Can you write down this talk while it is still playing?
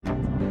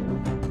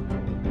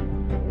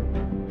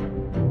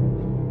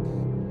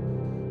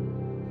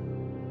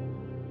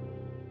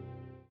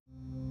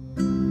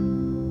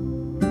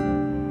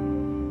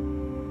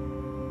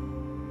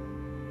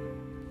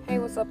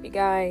what's up, you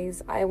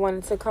guys? I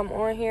wanted to come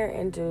on here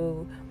and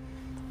do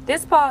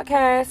this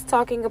podcast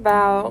talking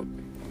about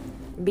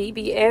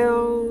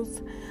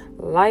BBLs,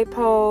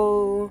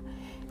 lipo,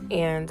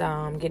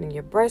 and getting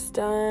your breasts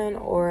done,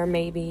 or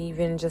maybe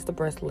even just a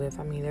breast lift.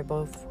 I mean, they're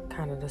both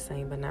kind of the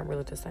same, but not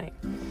really the same.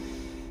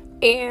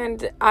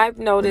 And I've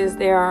noticed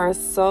there are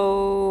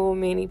so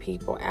many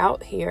people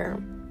out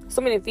here, so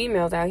many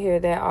females out here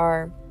that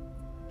are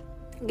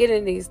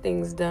getting these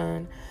things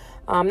done.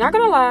 I'm not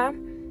gonna lie,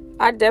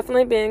 I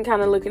definitely been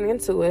kind of looking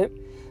into it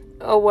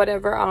or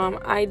whatever.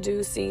 I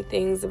do see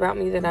things about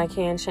me that I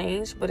can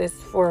change, but it's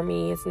for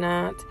me. It's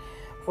not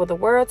for the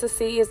world to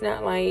see. It's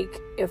not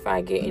like if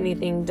I get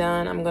anything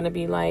done, I'm gonna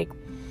be like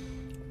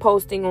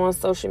posting on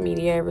social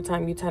media every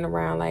time you turn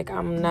around. Like,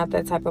 I'm not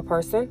that type of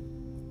person.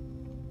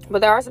 But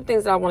there are some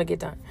things that I want to get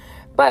done.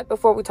 But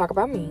before we talk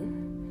about me,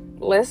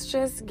 let's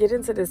just get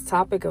into this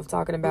topic of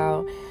talking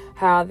about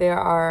how there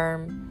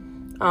are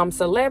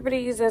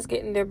celebrities that's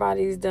getting their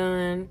bodies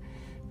done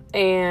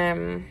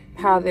and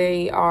how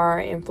they are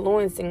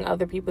influencing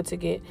other people to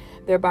get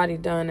their body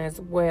done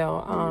as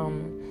well. I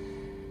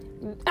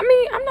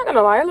mean, I'm not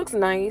gonna lie, it looks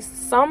nice.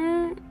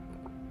 Some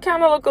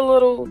kind of look a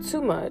little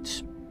too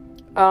much,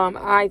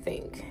 I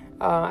think.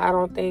 I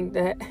don't think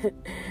that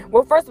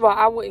well, first of all,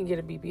 I wouldn't get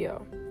a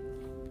BBL.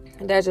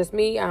 That's just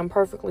me. I'm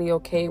perfectly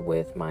okay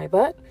with my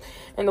butt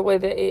and the way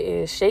that it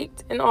is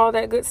shaped and all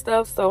that good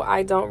stuff. So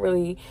I don't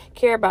really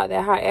care about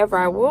that. However,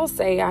 I will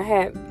say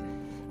it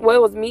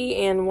was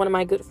me and one of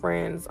my good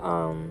friends.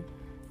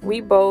 We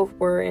both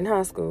were in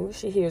high school.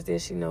 She hears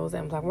this. She knows that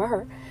I'm talking about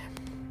her.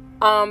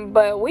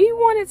 But we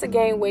wanted to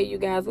gain weight, you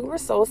guys. We were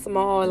so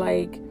small.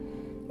 Like,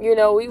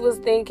 we was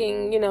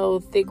thinking,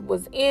 thick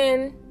was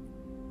in.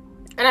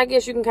 And I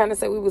guess you can kind of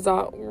say we was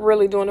all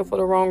really doing it for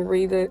the wrong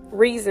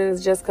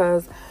reasons, just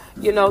because,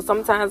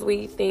 sometimes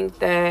we think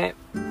that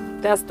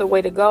that's the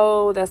way to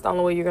go. That's the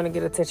only way you're going to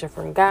get attention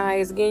from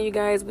guys. Again, you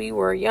guys, we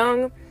were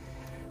young.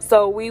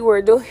 So we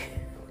were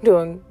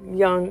doing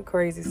young,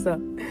 crazy stuff.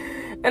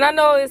 And I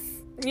know it's,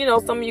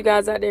 some of you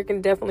guys out there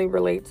can definitely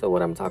relate to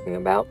what I'm talking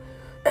about.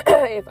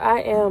 If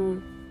I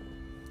am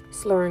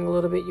slurring a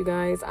little bit, you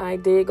guys, I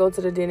did go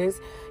to the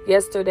dentist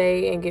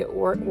yesterday and get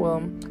work.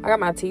 Well, I got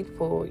my teeth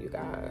pulled, you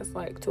guys,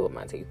 like 2 of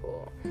my teeth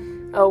pulled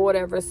or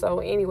whatever. So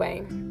anyway,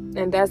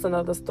 and that's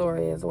another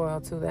story as well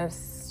too.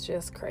 That's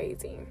just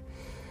crazy.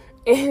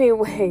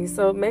 Anyway,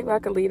 so maybe I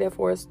could leave that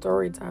for a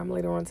story time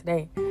later on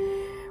today.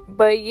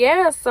 But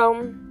yeah,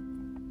 so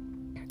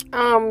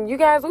you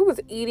guys, we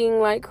was eating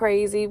like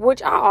crazy,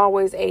 which I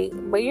always ate.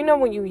 But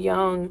when you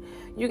young,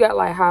 you got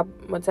like high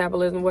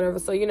metabolism, whatever.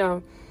 So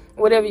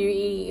whatever you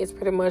eat is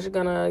pretty much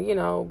gonna,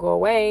 go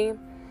away.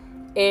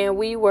 And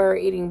we were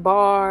eating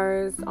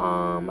bars.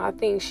 I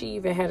think she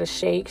even had a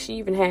shake. She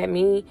even had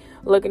me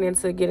looking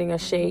into getting a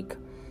shake.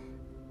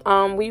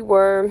 We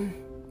were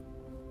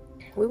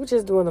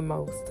just doing the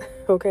most,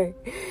 okay?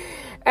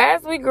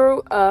 As we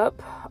grew up,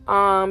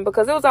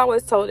 because it was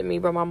always told to me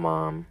by my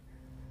mom,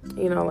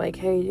 like,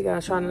 hey, you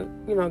guys trying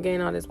to,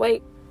 gain all this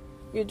weight.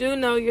 You do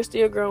know you're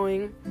still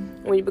growing.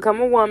 When you become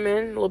a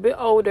woman, a little bit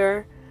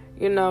older,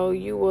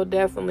 you will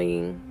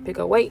definitely pick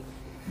up weight.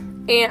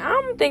 And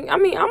I'm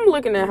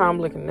looking at how I'm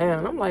looking now,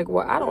 and I'm like,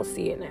 well, I don't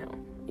see it now.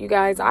 You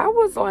guys, I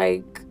was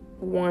like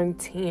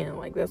 110.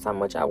 Like, that's how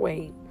much I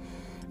weighed.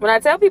 When I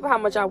tell people how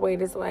much I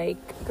weighed, it's like,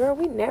 girl,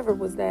 we never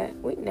was that.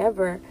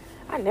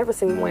 I never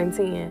seen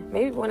 110.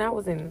 Maybe when I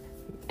was in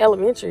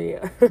elementary,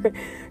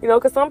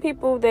 because some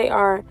people, they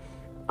are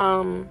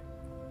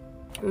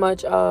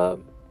much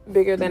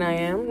bigger than I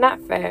am.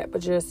 Not fat,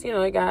 but just,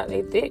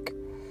 they thick.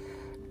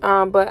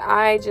 But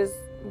I just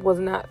was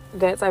not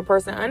that type of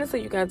person. Honestly,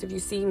 you guys, if you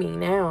see me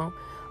now,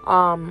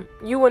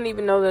 you wouldn't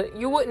even know that.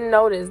 You wouldn't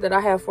notice that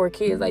I have 4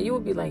 kids. Like, you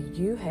would be like,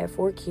 you have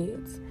 4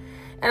 kids?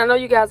 And I know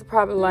you guys are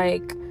probably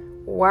like,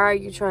 why are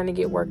you trying to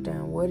get work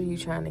done? What are you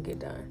trying to get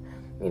done?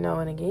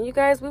 And again, you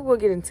guys, we will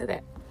get into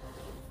that.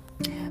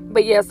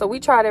 But yeah, so we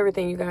tried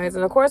everything, you guys.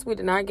 And of course, we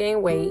did not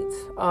gain weight.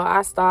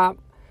 I stopped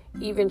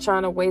even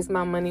trying to waste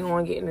my money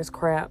on getting this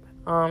crap.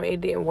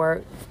 It didn't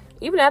work.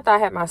 Even after I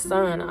had my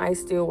son, I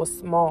still was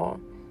small.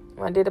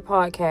 I did a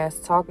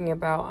podcast talking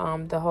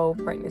about the whole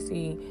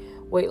pregnancy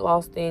weight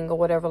loss thing or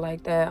whatever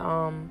like that.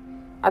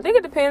 I think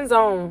it depends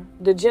on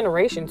the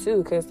generation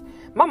too, because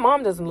my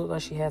mom doesn't look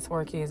like she has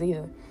 4 kids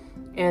either.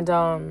 And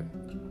none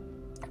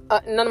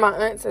of my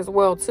aunts as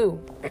well too.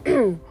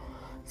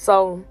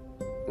 So,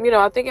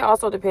 I think it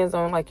also depends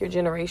on like your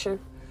generation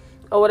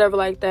or whatever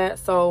like that.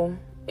 So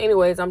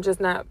anyways, I'm just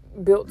not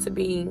built to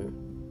be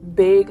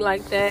big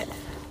like that,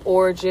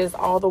 or just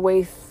all the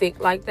way thick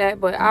like that.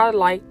 But I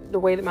like the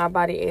way that my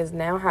body is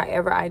now.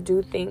 However, I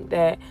do think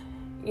that,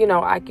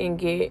 I can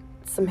get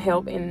some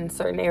help in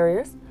certain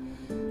areas.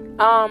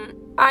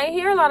 I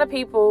hear a lot of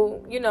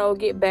people,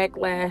 get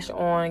backlash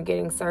on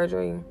getting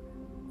surgery.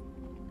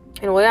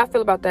 And the way I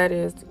feel about that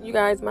is, you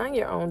guys, mind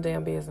your own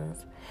damn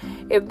business.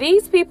 If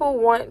these people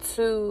want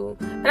to,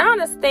 and I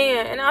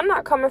understand, and I'm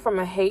not coming from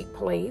a hate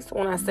place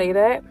when I say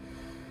that,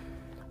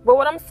 but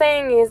what I'm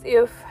saying is,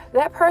 if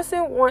that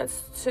person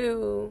wants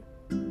to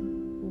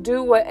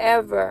do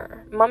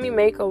whatever, mommy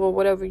makeover,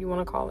 whatever you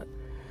want to call it.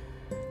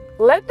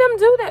 Let them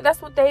do that.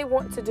 That's what they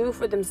want to do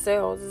for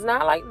themselves. It's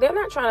not like they're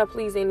not trying to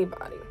please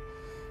anybody.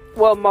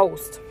 Well,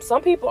 most.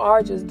 Some people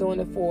are just doing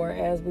it for,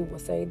 as we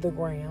would say, the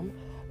gram,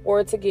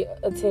 or to get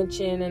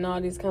attention and all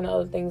these kind of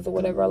other things or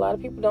whatever. A lot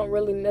of people don't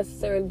really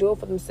necessarily do it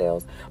for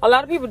themselves. A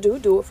lot of people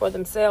do it for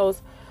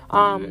themselves.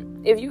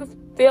 If you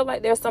feel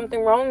like there's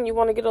something wrong, you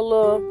want to get a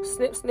little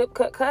snip,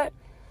 cut,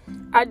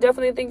 I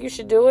definitely think you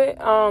should do it.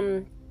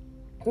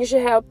 You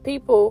should have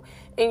people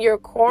in your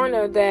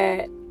corner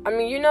that,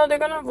 they're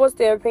going to voice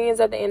their opinions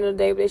at the end of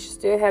the day, but they should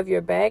still have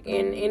your back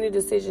in any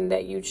decision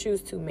that you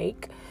choose to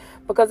make.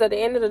 Because at the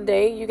end of the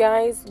day, you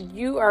guys,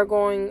 you are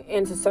going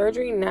into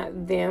surgery,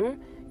 not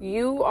them.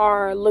 You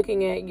are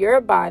looking at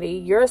your body,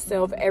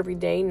 yourself every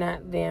day,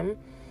 not them.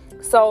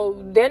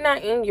 So they're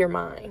not in your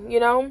mind,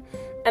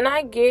 And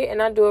I get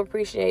and I do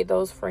appreciate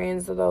those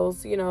friends or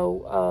those,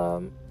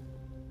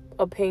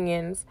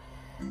 opinions.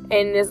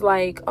 And it's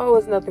like, oh,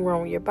 it's nothing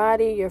wrong with your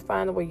body. You're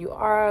fine the way you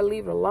are.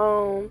 Leave it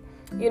alone.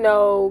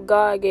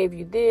 God gave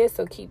you this,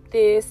 so keep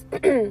this.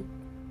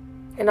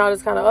 And all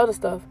this kind of other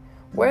stuff.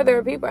 Where there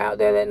are people out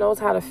there that knows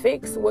how to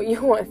fix what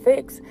you want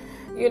fixed,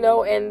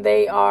 and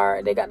they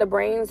got the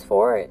brains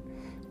for it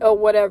or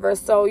whatever.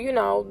 So,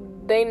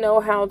 they know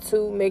how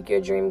to make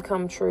your dream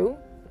come true.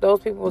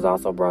 Those people was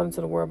also brought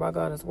into the world by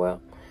God as well.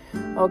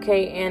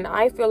 Okay. And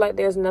I feel like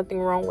there's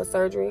nothing wrong with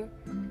surgery.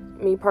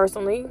 Me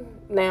personally.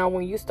 Now,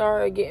 when you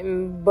start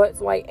getting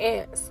butts like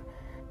ants,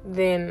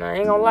 then I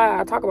ain't gonna lie,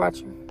 I talk about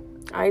you.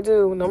 I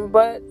do. Them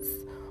butts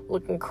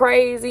looking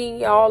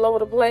crazy all over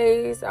the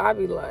place. I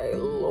be like,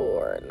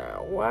 Lord,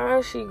 now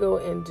why she go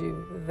and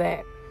do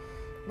that?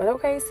 But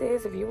okay,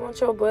 sis, if you want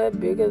your butt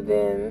bigger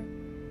than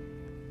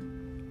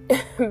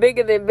big,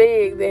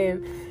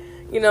 then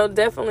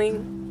definitely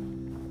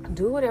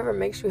do whatever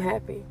makes you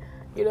happy.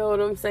 You know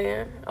what I'm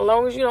saying? As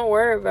long as you don't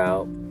worry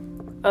about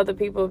other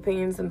people's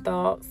opinions and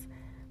thoughts,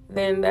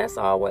 then that's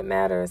all what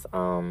matters. I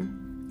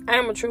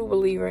am a true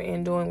believer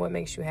in doing what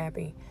makes you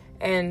happy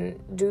and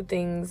do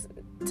things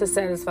to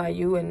satisfy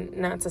you and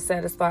not to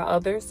satisfy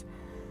others,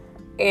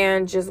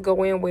 and just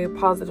go in with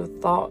positive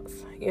thoughts.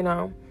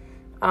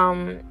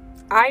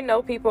 I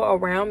know people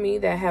around me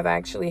that have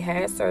actually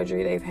had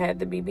surgery. They've had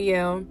the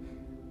BBL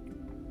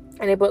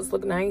and their butts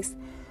look nice.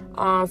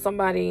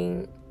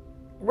 Somebody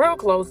real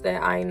close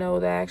that I know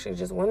that actually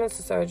just went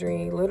into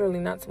surgery literally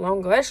not too long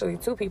ago. Actually,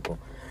 two people.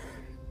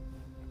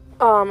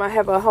 I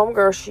have a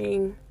homegirl.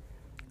 She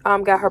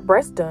got her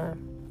breast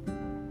done.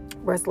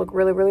 Breasts look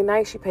really, really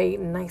nice. She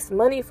paid nice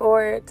money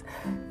for it.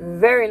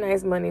 Very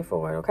nice money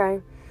for it, okay?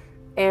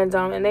 And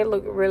they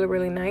look really,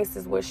 really nice.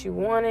 Is what she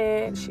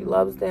wanted. She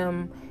loves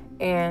them.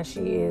 And she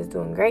is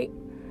doing great.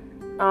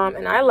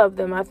 And I love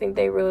them. I think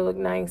they really look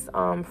nice.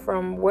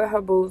 From where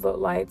her boobs look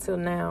like till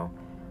now.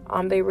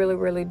 They really,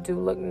 really do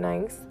look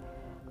nice.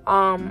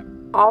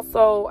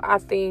 Also, I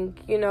think,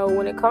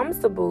 when it comes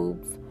to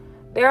boobs,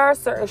 there are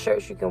certain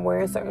shirts you can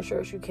wear and certain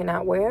shirts you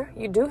cannot wear.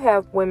 You do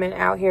have women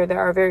out here that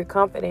are very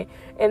confident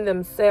in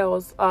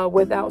themselves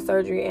without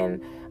surgery,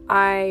 and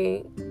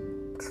I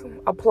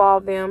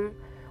applaud them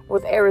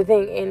with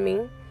everything in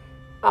me,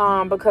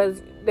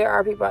 because there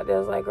are people out there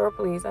that's like, girl,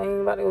 please, I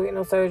ain't about to go get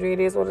no surgery. It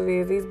is what it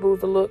is. These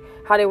boobs will look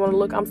how they want to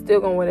look. I'm still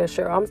going to wear that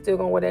shirt. I'm still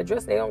going to wear that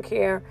dress. They don't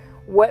care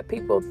what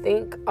people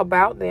think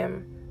about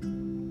them.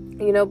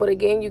 But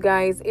again, you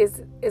guys,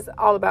 it's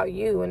all about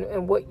you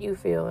and what you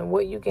feel and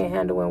what you can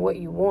handle and what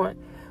you want.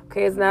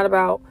 Okay, it's not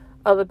about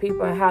other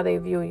people and how they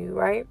view you,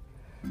 right?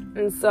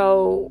 And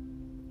so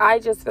I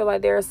just feel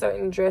like there are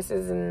certain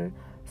dresses and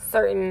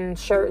certain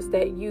shirts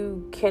that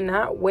you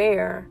cannot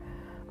wear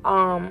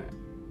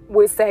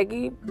with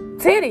saggy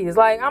titties.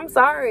 Like, I'm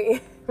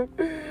sorry.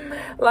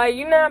 Like,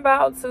 you're not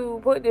about to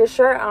put this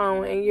shirt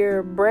on and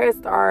your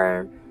breasts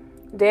are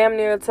damn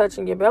near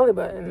touching your belly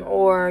button,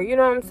 or you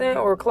know what I'm saying,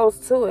 or close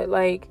to it,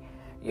 like,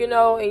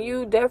 and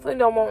you definitely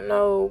don't want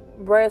no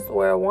breasts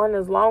where one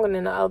is longer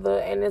than the other,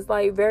 and it's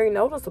like very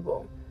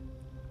noticeable.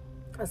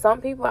 And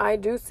some people I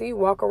do see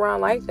walk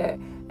around like that,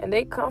 and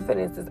their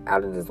confidence is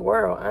out of this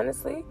world.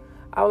 Honestly,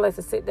 I would like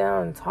to sit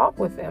down and talk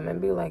with them and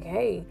be like,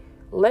 hey,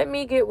 let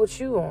me get what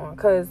you on,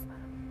 because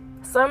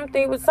some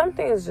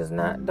things just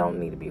don't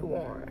need to be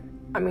worn.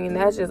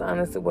 That's just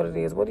honestly what it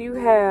is. What do you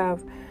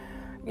have,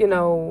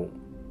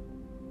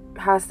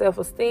 high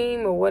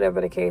self-esteem or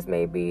whatever the case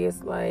may be?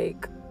 It's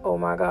like, oh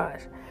my gosh.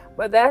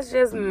 But that's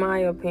just my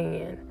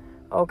opinion.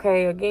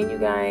 Okay, again, you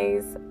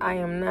guys, I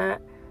am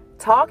not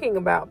talking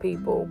about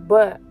people,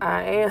 but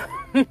I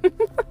am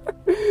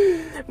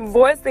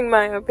voicing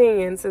my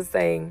opinion to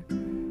say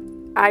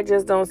I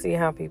just don't see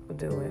how people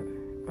do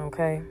it.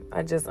 Okay,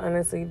 I just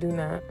honestly do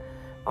not.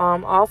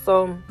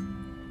 Also,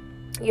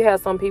 you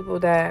have some people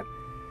that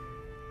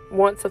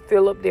want to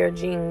fill up their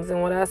jeans,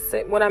 and what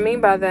I mean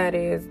by that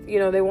is,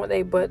 they want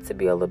their butt to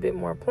be a little bit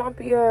more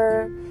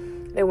plumpier.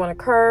 They want a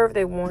curve.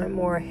 They want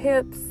more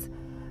hips,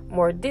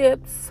 more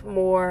dips,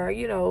 more,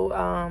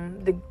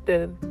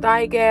 the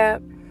thigh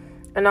gap,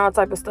 and all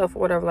type of stuff,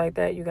 whatever like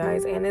that, you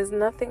guys. And there's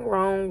nothing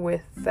wrong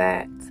with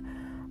that.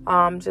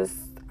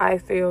 I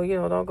feel,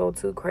 don't go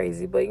too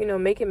crazy, but,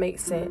 make it make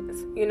sense.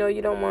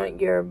 You don't want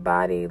your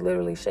body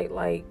literally shaped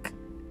like,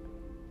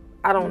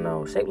 I don't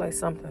know, shaped like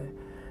something.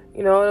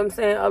 You know what I'm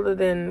saying? Other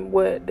than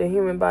what the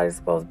human body is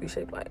supposed to be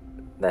shaped like.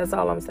 That's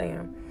all I'm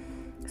saying.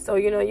 So,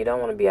 you don't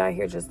want to be out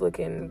here just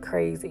looking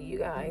crazy, you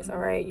guys, all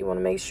right? You want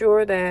to make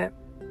sure that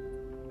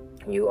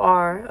you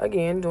are,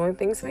 again, doing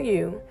things for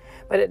you,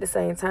 but at the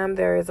same time,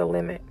 there is a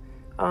limit.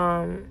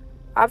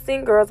 I've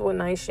seen girls with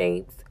nice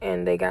shapes,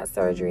 and they got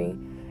surgery,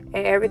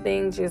 and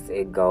everything just,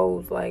 it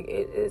goes, like,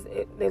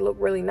 they look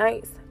really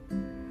nice.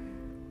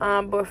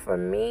 But for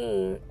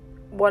me,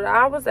 what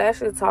I was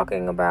actually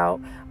talking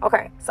about,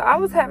 okay, so I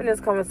was having this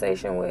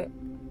conversation with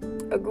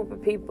a group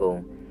of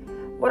people.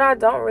 What I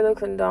don't really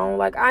condone,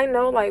 like, I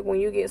know, like, when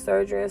you get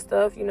surgery and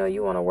stuff, you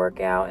want to work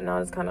out and all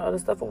this kind of other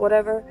stuff or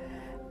whatever.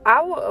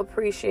 I would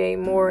appreciate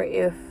more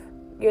if,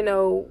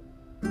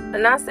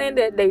 I'm not saying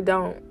that they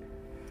don't,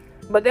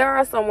 but there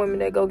are some women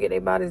that go get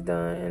their bodies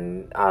done,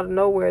 and out of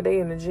nowhere, they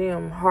in the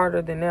gym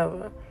harder than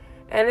ever.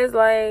 And it's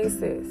like,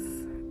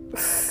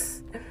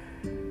 sis,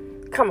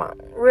 come on,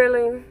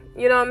 really?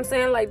 You know what I'm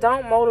saying? Like,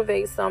 don't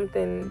motivate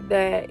something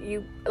that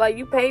you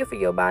paid for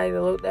your body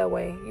to look that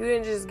way. You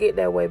didn't just get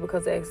that way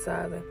because of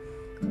exercising.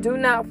 Do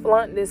not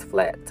flaunt this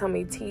flat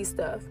tummy tea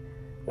stuff.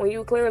 When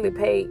you clearly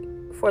paid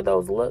for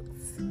those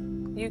looks,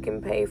 you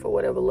can pay for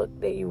whatever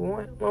look that you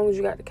want, as long as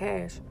you got the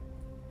cash.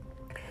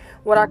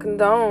 What I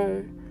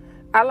condone,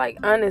 I like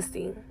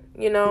honesty,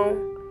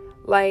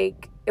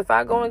 Like, if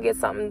I go and get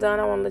something done,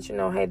 I want to let you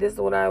know, hey, this is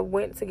what I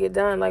went to get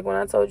done. Like, when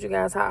I told you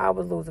guys how I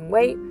was losing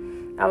weight,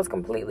 I was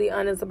completely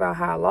honest about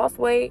how I lost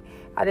weight.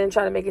 I didn't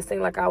try to make it seem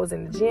like I was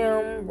in the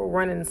gym or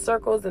running in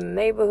circles in the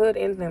neighborhood,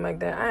 anything like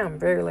that. I am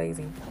very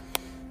lazy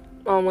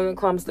when it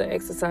comes to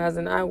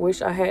exercising. I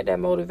wish I had that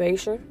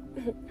motivation,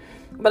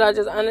 but I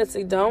just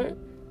honestly don't.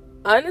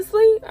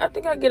 Honestly, I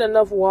think I get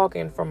enough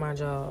walking from my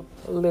job,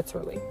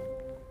 literally.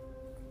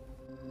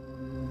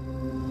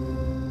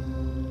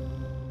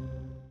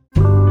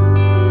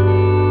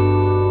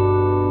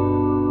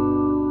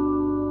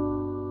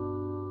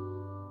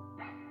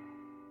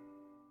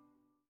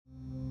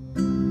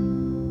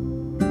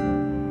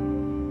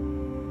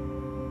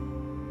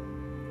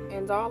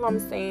 And all I'm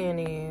saying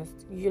is,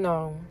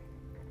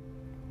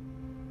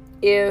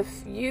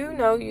 if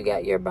you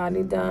got your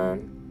body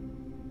done,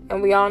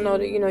 and we all know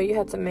that, you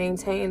have to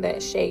maintain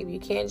that shape. You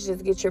can't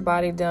just get your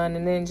body done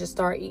and then just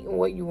start eating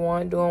what you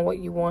want, doing what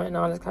you want, and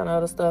all this kind of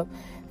other stuff.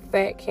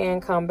 Fat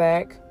can come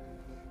back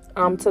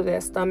to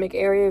that stomach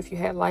area if you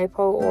had lipo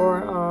or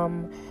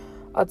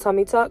a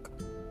tummy tuck.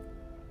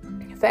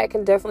 Fat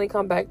can definitely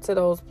come back to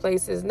those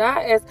places.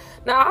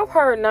 I've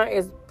heard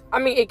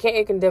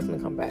it can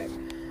definitely come back.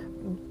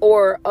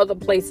 Or other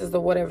places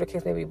or whatever the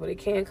case may be, but it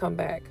can come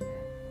back.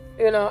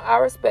 I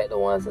respect the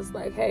ones that's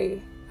like,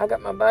 hey, I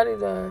got my body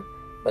done,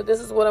 but this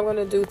is what I'm going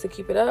to do to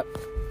keep it up.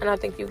 And I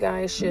think you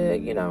guys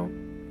should,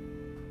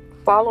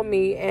 follow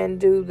me and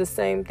do the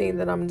same thing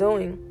that I'm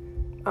doing.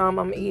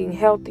 I'm eating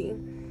healthy.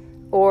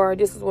 Or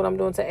this is what I'm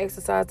doing to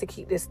exercise to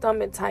keep this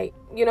stomach tight.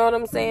 You know what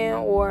I'm saying?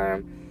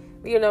 Or,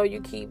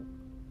 you keep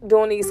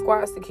doing these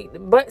squats to keep the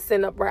butt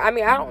sitting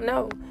upright. I don't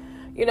know.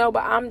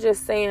 But I'm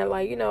just saying,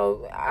 like,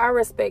 I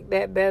respect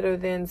that better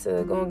than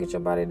to go and get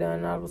your body done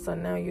and all of a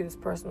sudden now you're this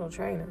personal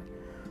trainer.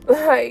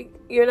 Like,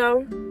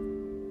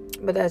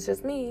 but that's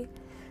just me,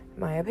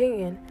 my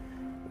opinion,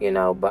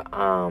 but,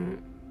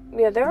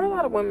 there are a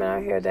lot of women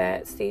out here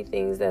that see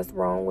things that's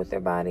wrong with their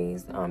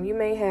bodies. You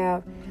may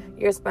have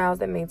your spouse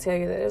that may tell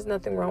you that there's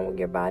nothing wrong with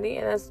your body,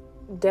 and that's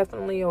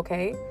definitely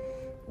okay.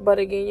 But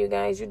again, you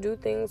guys, you do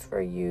things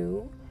for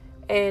you.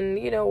 And,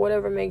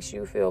 whatever makes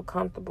you feel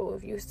comfortable.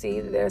 If you see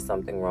that there's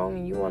something wrong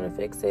and you want to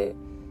fix it,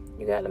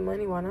 you got the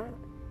money, why not?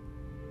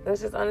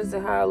 That's just honestly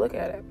how I look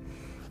at it.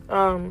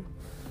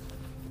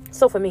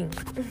 So for me,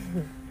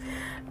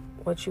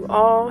 what you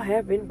all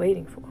have been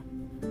waiting for.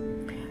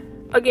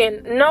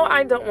 Again, no,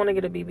 I don't want to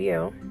get a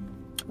BBL,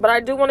 but I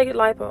do want to get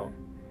lipo.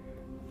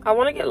 I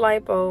want to get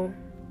lipo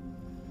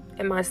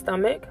in my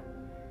stomach.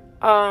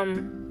 I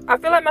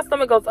feel like my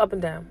stomach goes up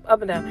and down,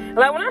 up and down. And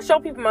like when I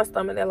show people my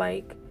stomach, they're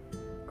like,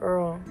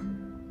 girl,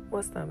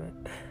 what stomach?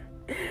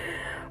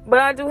 But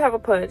I do have a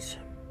punch,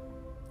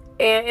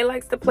 and it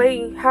likes to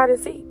play hide and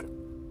seek,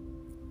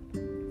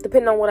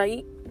 depending on what I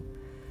eat.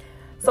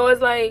 So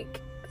it's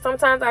like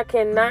sometimes I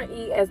cannot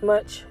eat as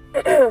much,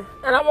 and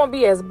I won't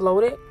be as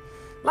bloated.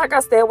 Like,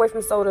 I stay away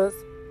from sodas.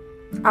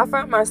 I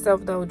find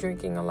myself though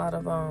drinking a lot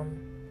of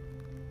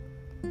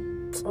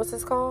what's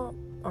this called?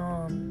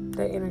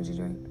 That energy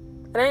drink.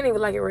 And I ain't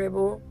even like it, Red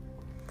Bull.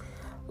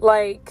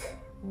 Like,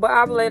 but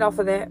I've laid off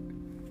of that.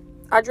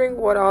 I drink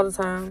water all the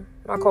time.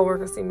 My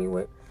coworkers see me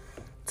with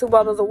 2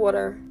 bottles of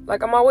water.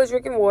 Like, I'm always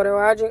drinking water.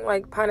 Or I drink,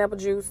 like, pineapple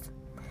juice.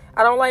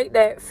 I don't like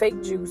that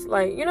fake juice.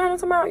 Like, you know what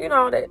I'm talking about?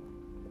 All that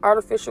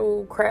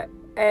artificial crap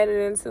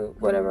added into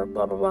whatever,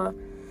 blah, blah, blah.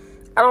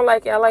 I don't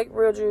like it. I like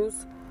real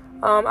juice.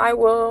 I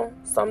will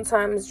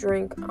sometimes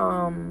drink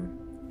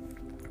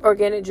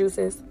organic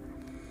juices.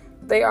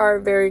 They are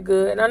very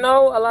good. And I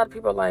know a lot of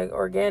people like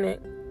organic.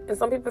 And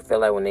some people feel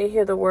like when they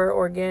hear the word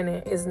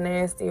organic, it's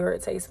nasty or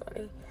it tastes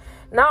funny.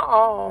 Not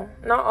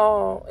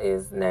all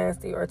is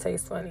nasty or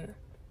tastes funny.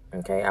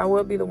 Okay, I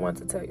will be the one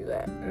to tell you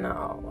that. Not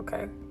all,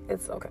 okay?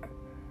 It's okay.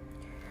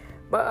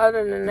 But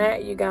other than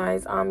that, you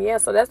guys,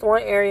 so that's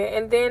one area.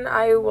 And then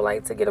I would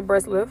like to get a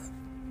breast lift.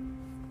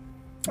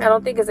 I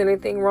don't think there's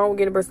anything wrong with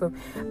getting a breast lift.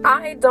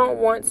 I don't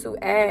want to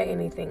add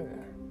anything.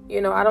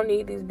 I don't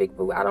need these big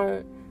boobs.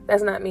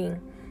 That's not me.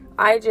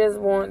 I just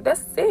want,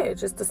 that's it.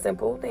 Just the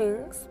simple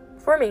things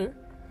for me.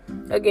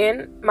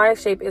 Again, my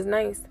shape is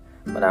nice.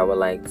 But I would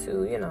like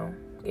to,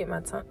 get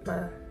my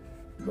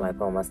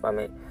lipo, my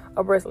stomach,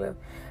 a breast lift.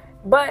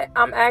 But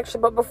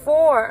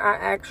before I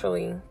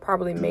actually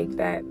probably make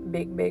that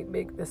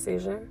big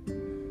decision,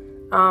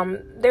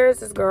 there's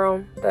this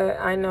girl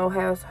that I know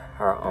has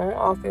her own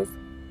office,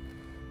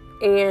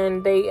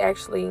 and they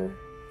actually,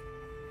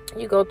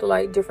 you go through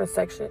like different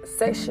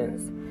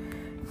sections,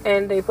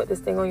 and they put this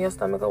thing on your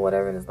stomach or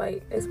whatever, and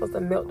it's supposed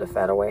to melt the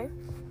fat away,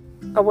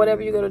 or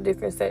whatever. You go to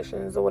different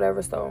sections or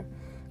whatever. So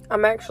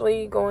I'm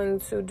actually going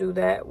to do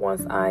that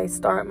once I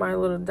start my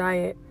little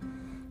diet.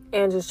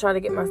 And just try to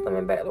get my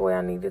stomach back the way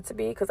I need it to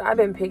be. Because I've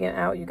been pigging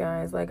out, you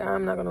guys. Like,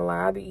 I'm not going to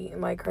lie. I be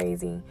eating like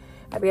crazy.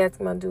 I be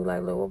asking my dude,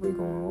 like, look, what we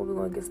going? What we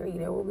going to get some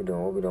eat at? What we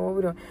doing?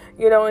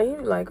 And he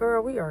be like,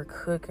 girl, we are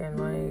cooking.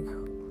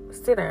 Like,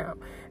 sit down.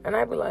 And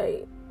I be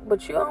like,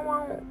 but you don't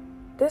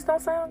want, this don't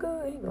sound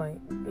good? He be like,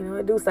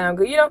 it do sound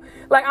good.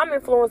 Like, I'm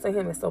influencing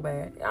him. It's so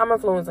bad. I'm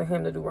influencing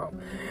him to do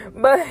wrong.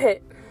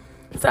 But,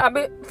 so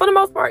for the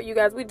most part, you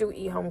guys, we do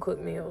eat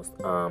home-cooked meals.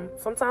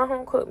 Sometimes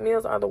home-cooked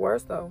meals are the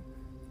worst, though.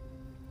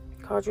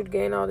 Cause you to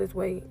gain all this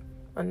weight,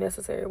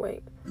 unnecessary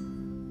weight.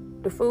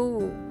 The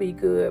food be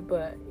good,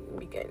 but you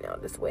be gaining all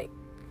this weight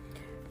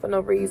for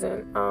no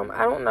reason.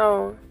 I don't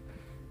know.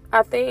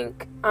 I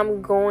think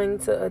I'm going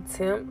to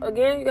attempt.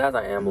 Again, you guys,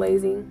 I am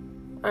lazy.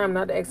 I am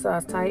not the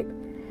exercise type,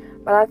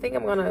 but I think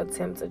I'm gonna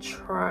attempt to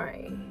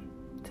try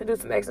to do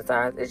some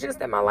exercise. It's just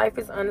that my life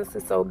is honestly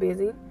so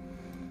busy.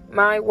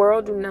 My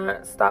world do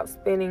not stop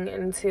spinning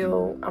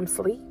until I'm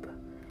asleep.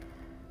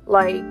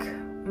 Like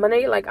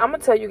Monday, I'm gonna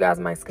tell you guys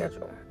my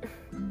schedule.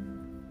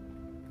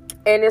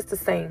 And it's the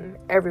same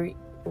every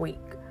week.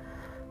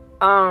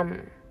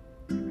 I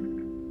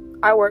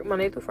work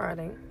Monday through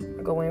Friday.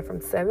 I go in from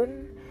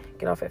 7,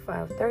 get off at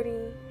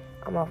 5:30.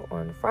 I'm off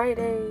on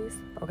Fridays.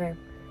 Okay.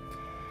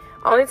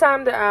 Only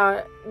time that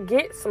I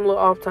get some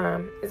little off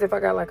time is if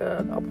I got like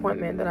an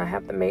appointment that I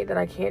have to make that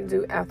I can't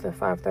do after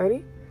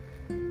 5:30.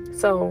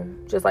 So,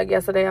 just like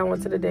yesterday, I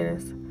went to the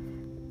dentist.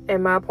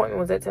 And my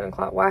appointment was at 10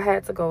 o'clock. Well, I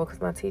had to go because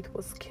my teeth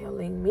was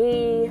killing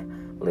me.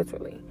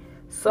 Literally.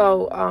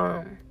 So,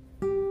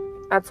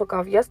 I took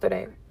off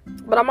yesterday.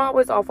 But I'm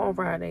always off on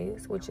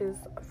Fridays, which is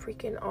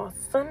freaking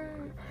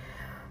awesome.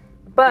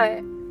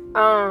 But,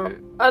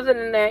 other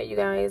than that, you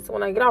guys,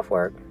 when I get off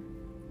work,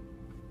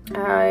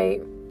 my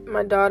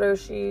daughter,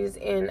 she's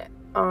in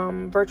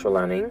virtual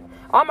learning.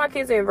 All my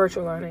kids are in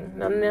virtual learning.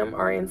 None of them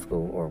are in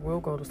school or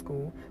will go to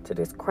school till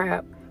this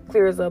crap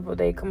clears up, or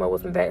they come up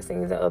with some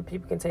vaccines that other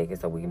people can take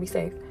it so we can be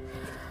safe.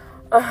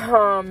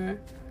 So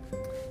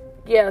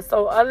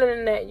other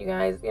than that, you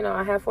guys,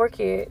 I have 4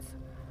 kids.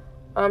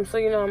 So, I'm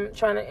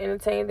trying to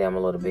entertain them a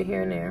little bit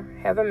here and there.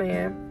 Have a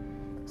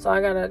man. So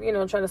I gotta,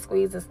 try to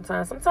squeeze in some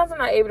time. Sometimes I'm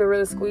not able to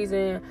really squeeze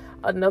in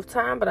enough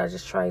time, but I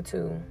just try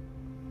to,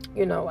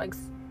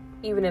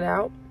 even it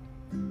out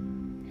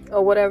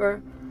or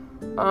whatever.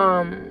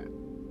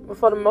 But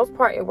for the most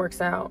part, it works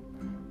out.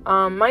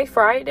 My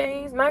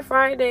Fridays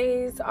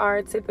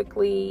are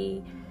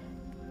typically,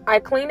 I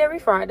clean every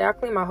Friday. I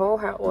clean my whole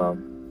house. Well,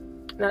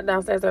 not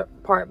downstairs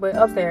part, but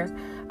upstairs.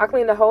 I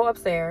clean the whole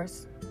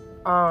upstairs.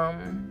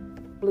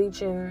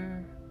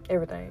 Bleaching,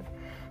 everything.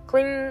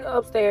 Cleaning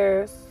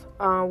upstairs,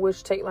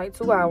 which take like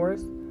 2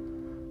 hours.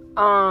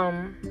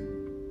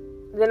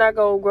 Then I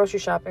go grocery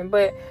shopping.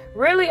 But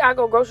really, I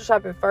go grocery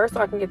shopping first so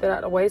I can get that out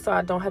of the way so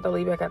I don't have to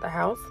leave back at the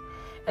house.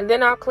 And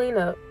then I'll clean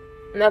up.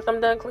 And after I'm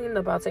done cleaning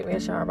up, I'll take me a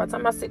shower. By the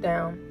time I sit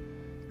down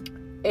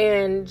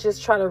and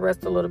just try to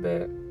rest a little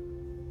bit,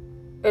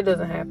 it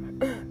doesn't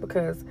happen.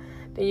 Because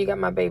then you got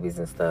my babies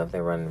and stuff.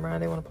 They're running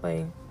around. They want to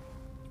play.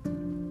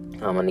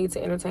 I need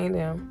to entertain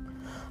them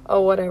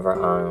or whatever.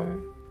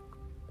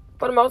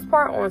 For the most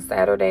part, on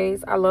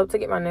Saturdays, I love to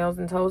get my nails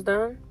and toes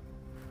done.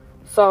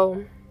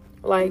 So,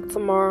 like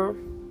tomorrow,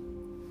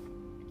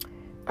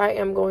 I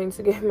am going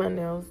to get my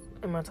nails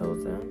and my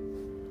toes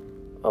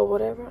done or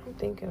whatever. I'm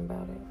thinking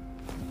about it.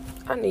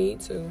 I need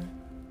to.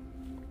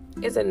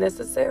 Is it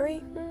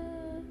necessary?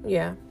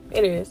 Yeah,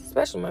 it is,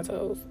 especially my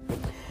toes.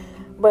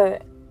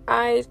 But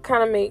I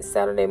kind of make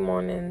Saturday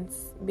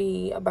mornings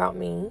be about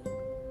me.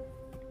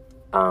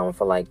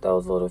 For like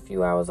those little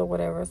few hours or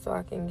whatever, so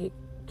I can get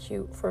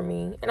cute for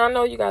me. And I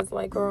know you guys are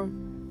like, girl,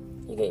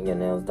 you getting your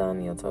nails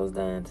done, your toes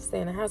done to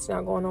stay in the house, you're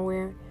not going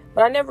nowhere.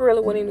 But I never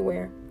really went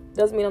anywhere.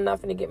 Doesn't mean I'm not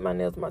finna get my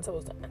nails and my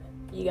toes done.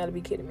 You gotta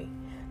be kidding me.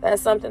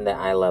 That's something that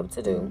I love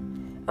to do.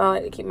 I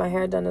like to keep my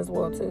hair done as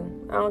well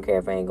too. I don't care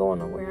if I ain't going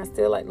nowhere. I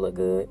still like to look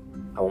good.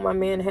 I want my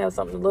man to have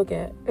something to look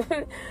at.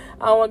 I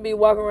don't want to be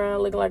walking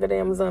around looking like a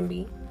damn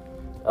zombie.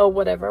 or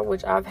whatever,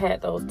 which I've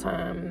had those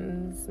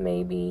times.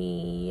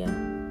 Maybe,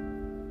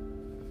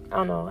 I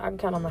don't know, I can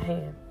count on my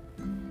hand.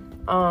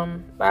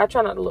 But I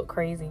try not to look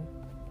crazy.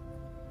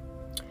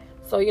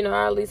 So,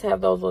 I at least have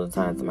those little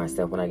times to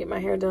myself when I get my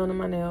hair done and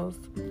my nails.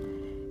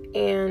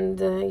 And,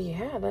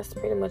 yeah, that's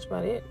pretty much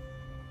about it.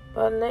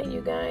 But other than that,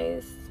 you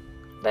guys,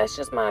 that's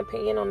just my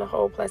opinion on the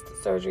whole plastic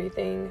surgery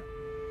thing.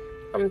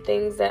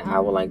 Things that I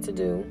would like to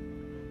do.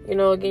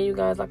 Again, you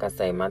guys, like I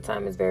say, my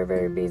time is very,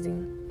 very busy.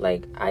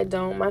 Like,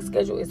 my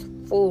schedule is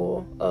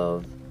full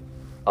of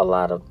a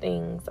lot of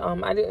things.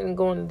 I didn't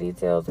go into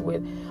details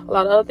with a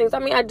lot of other things. I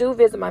mean, I do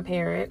visit my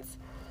parents,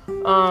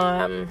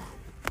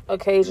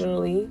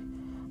 occasionally,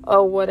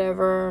 or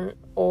whatever,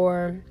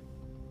 or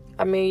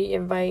I may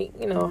invite,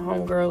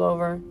 homegirl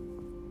over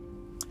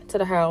to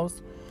the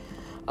house,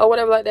 or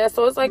whatever like that.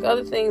 So it's like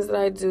other things that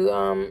I do.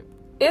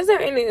 Is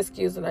there any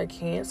excuse that I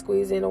can't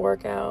squeeze in a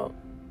workout?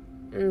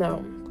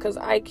 No, because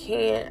I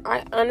can't. I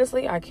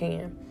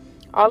can.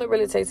 All it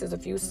really takes is a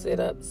few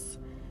sit-ups,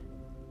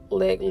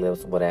 leg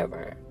lifts,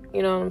 whatever.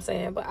 You know what I'm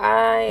saying? But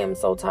I am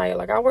so tired.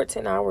 Like, I work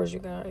 10 hours, you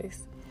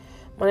guys.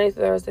 Monday to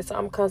Thursday, so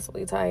I'm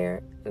constantly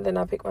tired. And then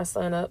I pick my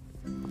son up.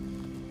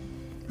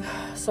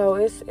 So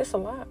it's a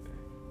lot.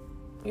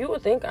 You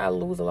would think I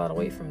lose a lot of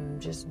weight from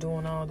just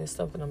doing all this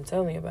stuff that I'm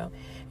telling you about.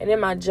 And then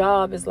my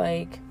job is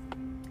like,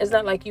 it's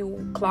not like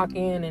you clock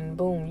in and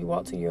boom, you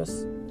walk to your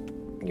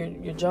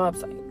job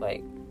site.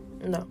 Like,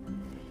 no.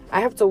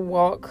 I have to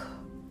walk,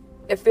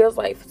 it feels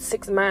like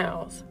 6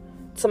 miles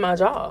to my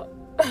job.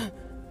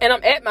 And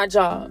I'm at my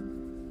job.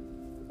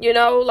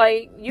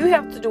 Like, you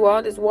have to do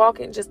all this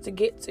walking just to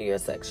get to your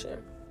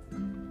section.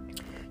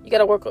 You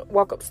gotta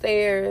walk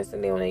upstairs,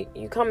 and then when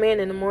you come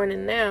in the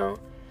morning now,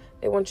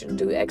 they want you to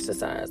do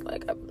exercise.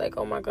 Like,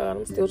 oh my God,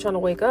 I'm still trying to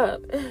wake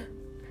up.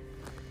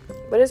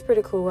 But it's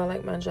pretty cool. I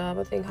like my job.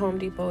 I think Home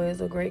Depot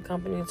is a great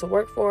company to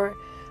work for.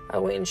 I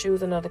wouldn't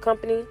choose another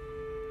company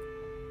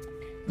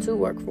to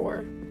work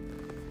for,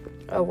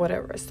 or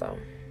whatever. So,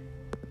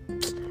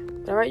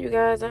 all right, you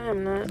guys, I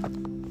am not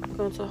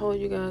going to hold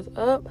you guys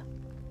up.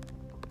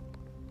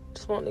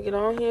 Just wanted to get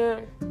on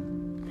here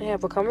and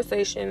have a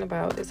conversation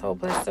about this whole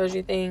plastic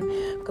surgery thing,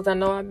 because I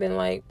know I've been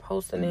like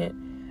posting it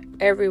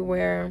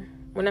everywhere.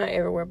 Well, not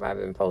everywhere, but I've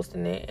been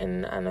posting it,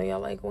 and I know y'all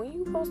like, when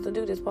you supposed to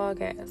do this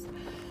podcast?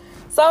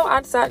 So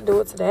I decided to do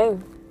it today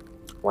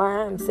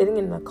while I'm sitting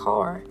in the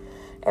car,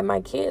 and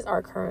my kids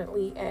are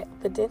currently at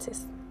the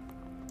dentist,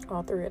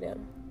 all 3 of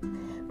them.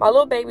 My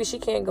little baby, she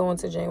can't go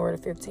until January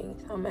the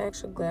 15th. I'm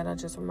actually glad I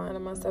just reminded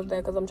myself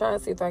that, because I'm trying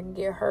to see if I can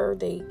get her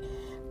date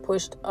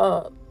pushed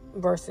up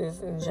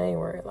versus in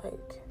January.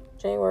 Like,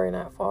 January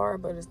not far,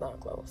 but it's not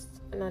close.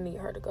 And I need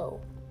her to go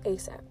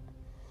ASAP,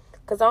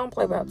 because I don't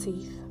play about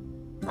teeth.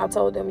 I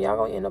told them, y'all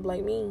gonna end up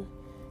like me,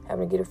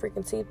 having to get a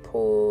freaking teeth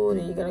pulled,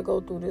 and you gotta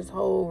go through this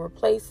whole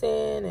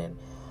replacing and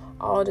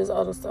all this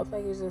other stuff.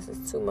 Like,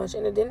 it's too much.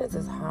 And the dentist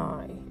is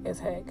high as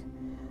heck.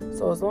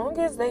 So as long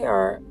as they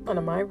are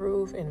under my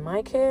roof and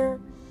my care,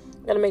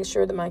 I'm gonna make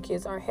sure that my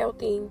kids are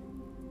healthy,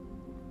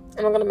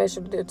 and I'm gonna make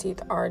sure that their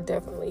teeth are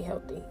definitely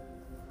healthy.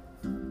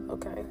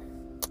 Okay.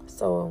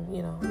 So,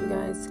 you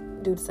guys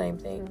do the same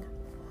thing.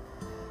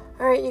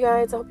 All right, you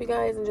guys. I hope you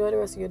guys enjoy the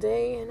rest of your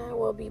day, and I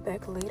will be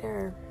back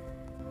later.